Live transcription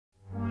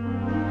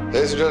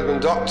Ladies and gentlemen,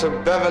 Dr.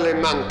 Beverly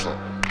Mantle.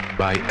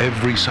 By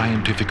every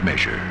scientific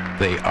measure,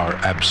 they are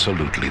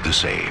absolutely the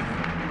same.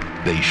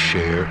 They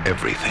share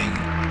everything.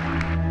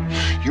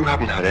 You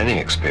haven't had any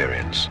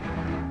experience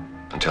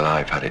until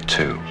I've had it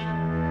too.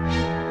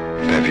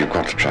 Bev, you've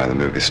got to try the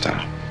movie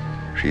star.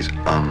 She's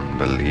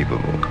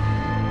unbelievable.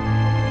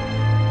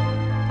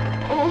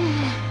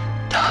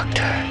 Oh,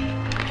 doctor,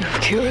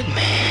 you've cured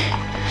me.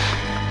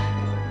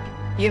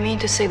 You mean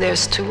to say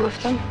there's two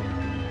of them?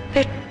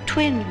 They're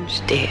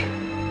twins, dear.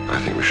 I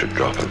think we should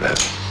drop her, Bev.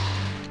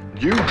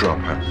 You drop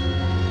her.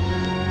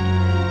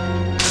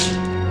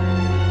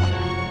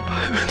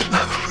 I'm in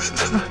love with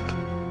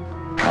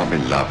her. Can't be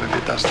love if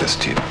it does this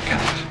to you, can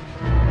it?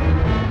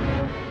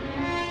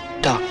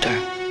 Doctor,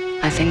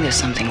 I think there's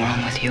something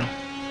wrong with you.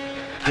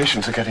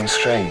 Patients are getting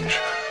strange.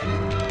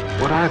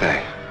 What are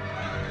they?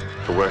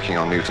 For working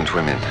on mutant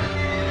women.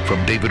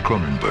 From David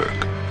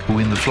Cronenberg, who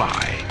in The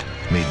Fly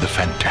made the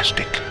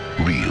fantastic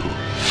real.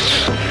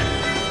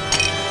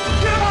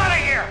 Get him out of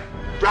here!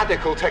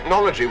 Radical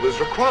technology was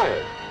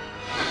required.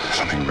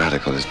 Something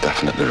radical is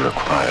definitely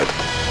required.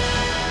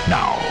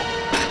 Now,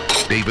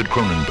 David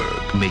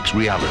Cronenberg makes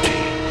reality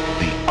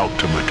the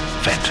ultimate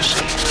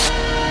fantasy.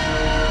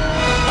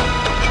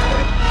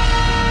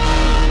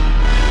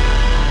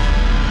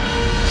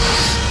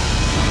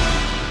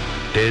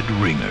 Dead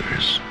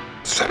Ringers.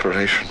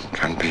 Separation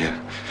can be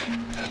a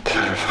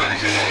terrifying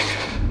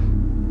thing.